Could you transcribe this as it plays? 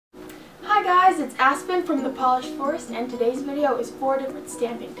guys, it's Aspen from the Polished Forest, and today's video is 4 different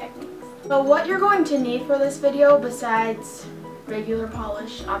stamping techniques. So what you're going to need for this video, besides regular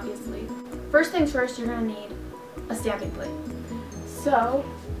polish, obviously, first things first, you're going to need a stamping plate. So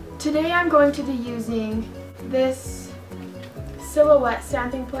today I'm going to be using this Silhouette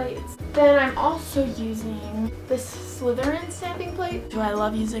stamping plate. Then I'm also using this Slytherin stamping plate. I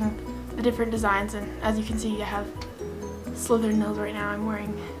love using the different designs, and as you can see, I have Slytherin nails right now I'm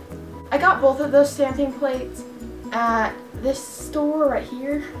wearing. I got both of those stamping plates at this store right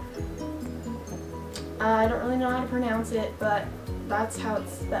here. I don't really know how to pronounce it, but that's how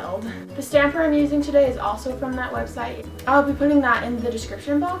it's spelled. The stamper I'm using today is also from that website. I'll be putting that in the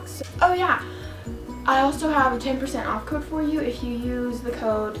description box. Oh yeah, I also have a 10% off code for you if you use the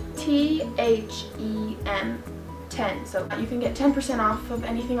code THEM10. So you can get 10% off of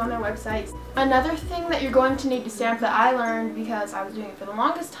anything on their website. Another thing that you're going to need to stamp that I learned because I was doing it for the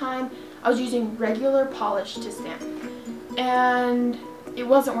longest time, I was using regular polish to stamp. And it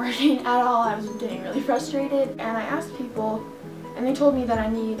wasn't working at all. I was getting really frustrated, and I asked people and they told me that I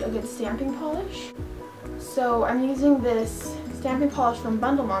need a good stamping polish. So I'm using this stamping polish from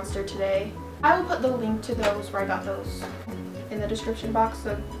Bundle Monster today. I will put the link to those where I got those in the description box,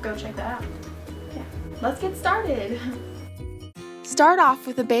 so go check that out. Yeah, let's get started. Start off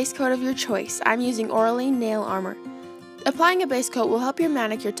with a base coat of your choice. I'm using Oraline Nail Armor. Applying a base coat will help your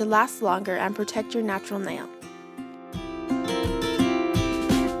manicure to last longer and protect your natural nail.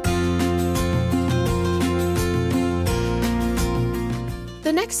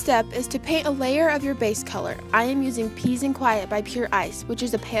 The next step is to paint a layer of your base color. I am using Peas and Quiet by Pure Ice, which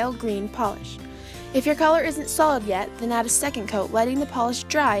is a pale green polish. If your color isn't solid yet, then add a second coat, letting the polish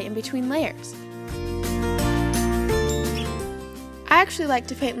dry in between layers. I actually like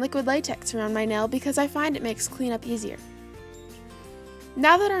to paint liquid latex around my nail because I find it makes cleanup easier.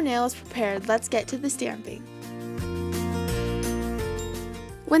 Now that our nail is prepared, let's get to the stamping.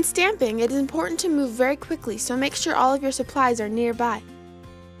 When stamping, it is important to move very quickly, so make sure all of your supplies are nearby.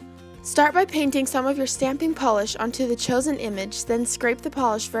 Start by painting some of your stamping polish onto the chosen image, then scrape the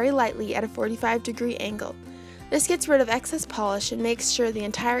polish very lightly at a 45-degree angle. This gets rid of excess polish and makes sure the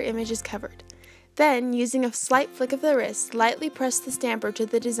entire image is covered. Then, using a slight flick of the wrist, lightly press the stamper to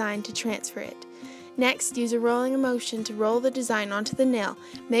the design to transfer it. Next, use a rolling motion to roll the design onto the nail.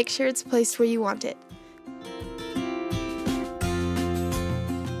 Make sure it's placed where you want it.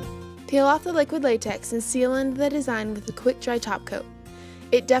 Peel off the liquid latex and seal in the design with a quick dry top coat.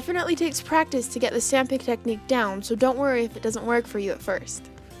 It definitely takes practice to get the stamping technique down, so don't worry if it doesn't work for you at first.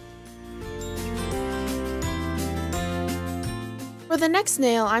 For the next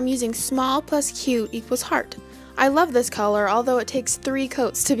nail, I'm using Small plus Cute equals Heart. I love this color, although it takes 3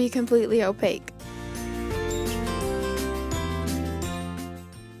 coats to be completely opaque.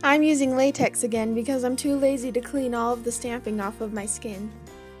 I'm using latex again because I'm too lazy to clean all of the stamping off of my skin.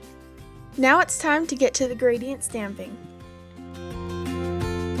 Now it's time to get to the gradient stamping.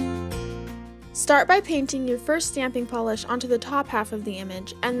 Start by painting your first stamping polish onto the top half of the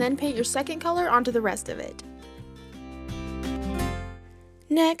image, and then paint your second color onto the rest of it.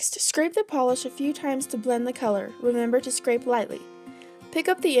 Next, scrape the polish a few times to blend the color. Remember to scrape lightly. Pick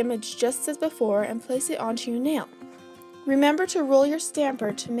up the image just as before and place it onto your nail. Remember to roll your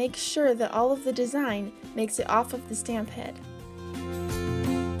stamper to make sure that all of the design makes it off of the stamp head.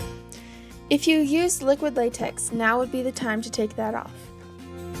 If you used liquid latex, now would be the time to take that off.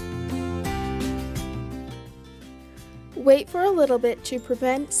 Wait for a little bit to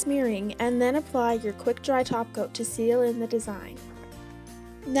prevent smearing, and then apply your quick dry top coat to seal in the design.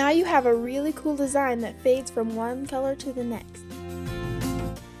 Now you have a really cool design that fades from one color to the next.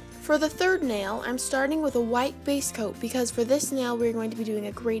 For the third nail, I'm starting with a white base coat because for this nail we're going to be doing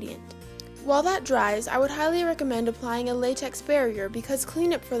a gradient. While that dries, I would highly recommend applying a latex barrier because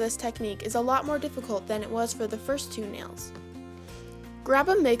cleanup for this technique is a lot more difficult than it was for the first 2 nails. Grab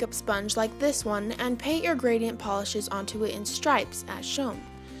a makeup sponge like this one and paint your gradient polishes onto it in stripes as shown.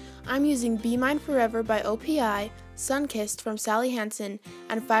 I'm using Be Mine Forever by OPI, Sunkissed from Sally Hansen,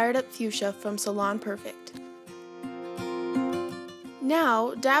 and Fired Up Fuchsia from Salon Perfect.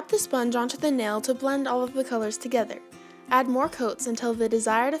 Now, dab the sponge onto the nail to blend all of the colors together. Add more coats until the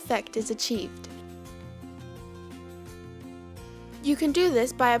desired effect is achieved. You can do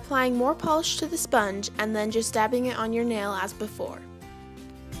this by applying more polish to the sponge and then just dabbing it on your nail as before.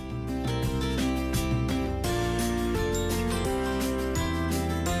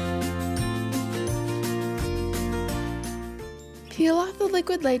 Peel off the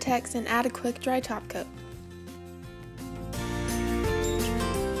liquid latex and add a quick dry top coat.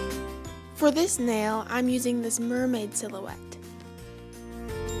 For this nail, I'm using this mermaid silhouette.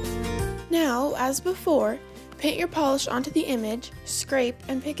 Now, as before, paint your polish onto the image, scrape,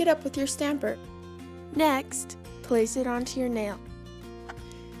 and pick it up with your stamper. Next, place it onto your nail.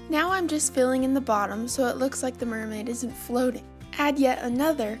 Now I'm just filling in the bottom so it looks like the mermaid isn't floating. Add yet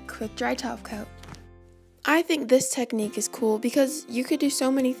another quick dry top coat. I think this technique is cool because you could do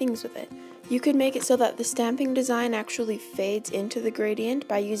so many things with it. You could make it so that the stamping design actually fades into the gradient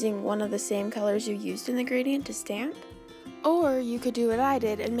by using one of the same colors you used in the gradient to stamp. Or you could do what I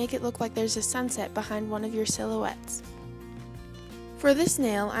did and make it look like there's a sunset behind one of your silhouettes. For this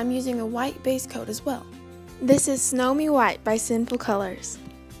nail, I'm using a white base coat as well. This is Snow Me White by Sinful Colors.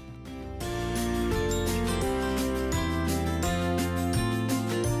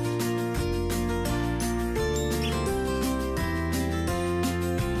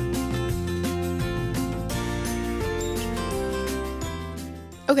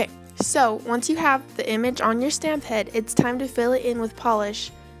 Okay, so once you have the image on your stamp head, it's time to fill it in with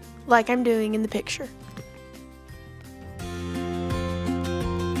polish, like I'm doing in the picture.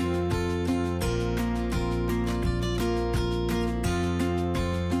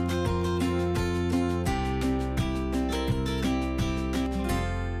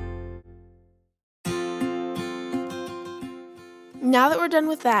 Now that we're done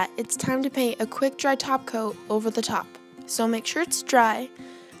with that, it's time to paint a quick dry top coat over the top. So make sure it's dry,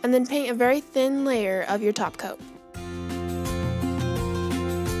 and then paint a very thin layer of your top coat.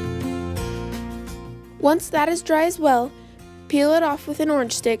 Once that is dry as well, peel it off with an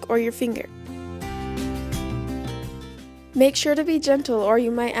orange stick or your finger. Make sure to be gentle or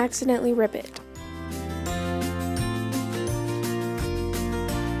you might accidentally rip it.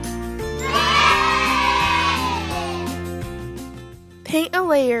 Paint a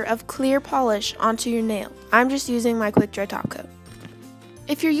layer of clear polish onto your nail. I'm just using my quick dry top coat.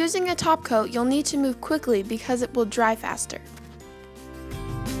 If you're using a top coat, you'll need to move quickly because it will dry faster.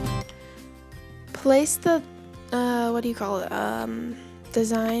 Place the,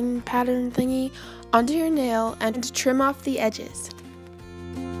 design pattern thingy onto your nail and trim off the edges.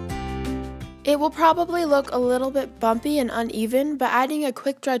 It will probably look a little bit bumpy and uneven, but adding a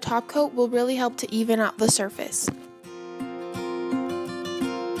quick dry top coat will really help to even out the surface.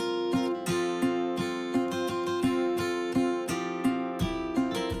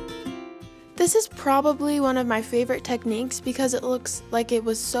 This is probably one of my favorite techniques because it looks like it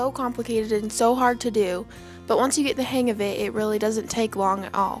was so complicated and so hard to do, but once you get the hang of it, it really doesn't take long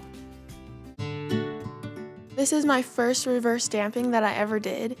at all. This is my first reverse stamping that I ever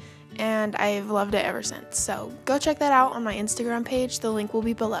did, and I've loved it ever since, so go check that out on my Instagram page, the link will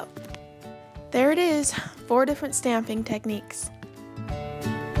be below. There it is, 4 different stamping techniques.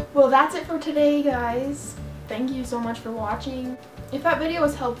 Well, that's it for today, guys. Thank you so much for watching. If that video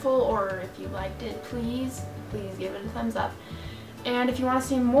was helpful or if you liked it, please give it a thumbs up. And if you want to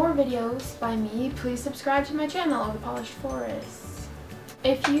see more videos by me, please subscribe to my channel, The Polished Forest.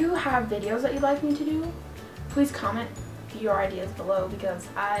 If you have videos that you'd like me to do, please comment your ideas below because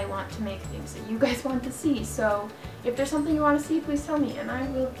I want to make things that you guys want to see. So if there's something you want to see, please tell me and I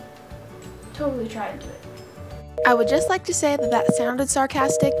will totally try and do it. I would just like to say that sounded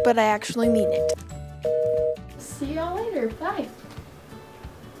sarcastic, but I actually mean it. See y'all later. Bye.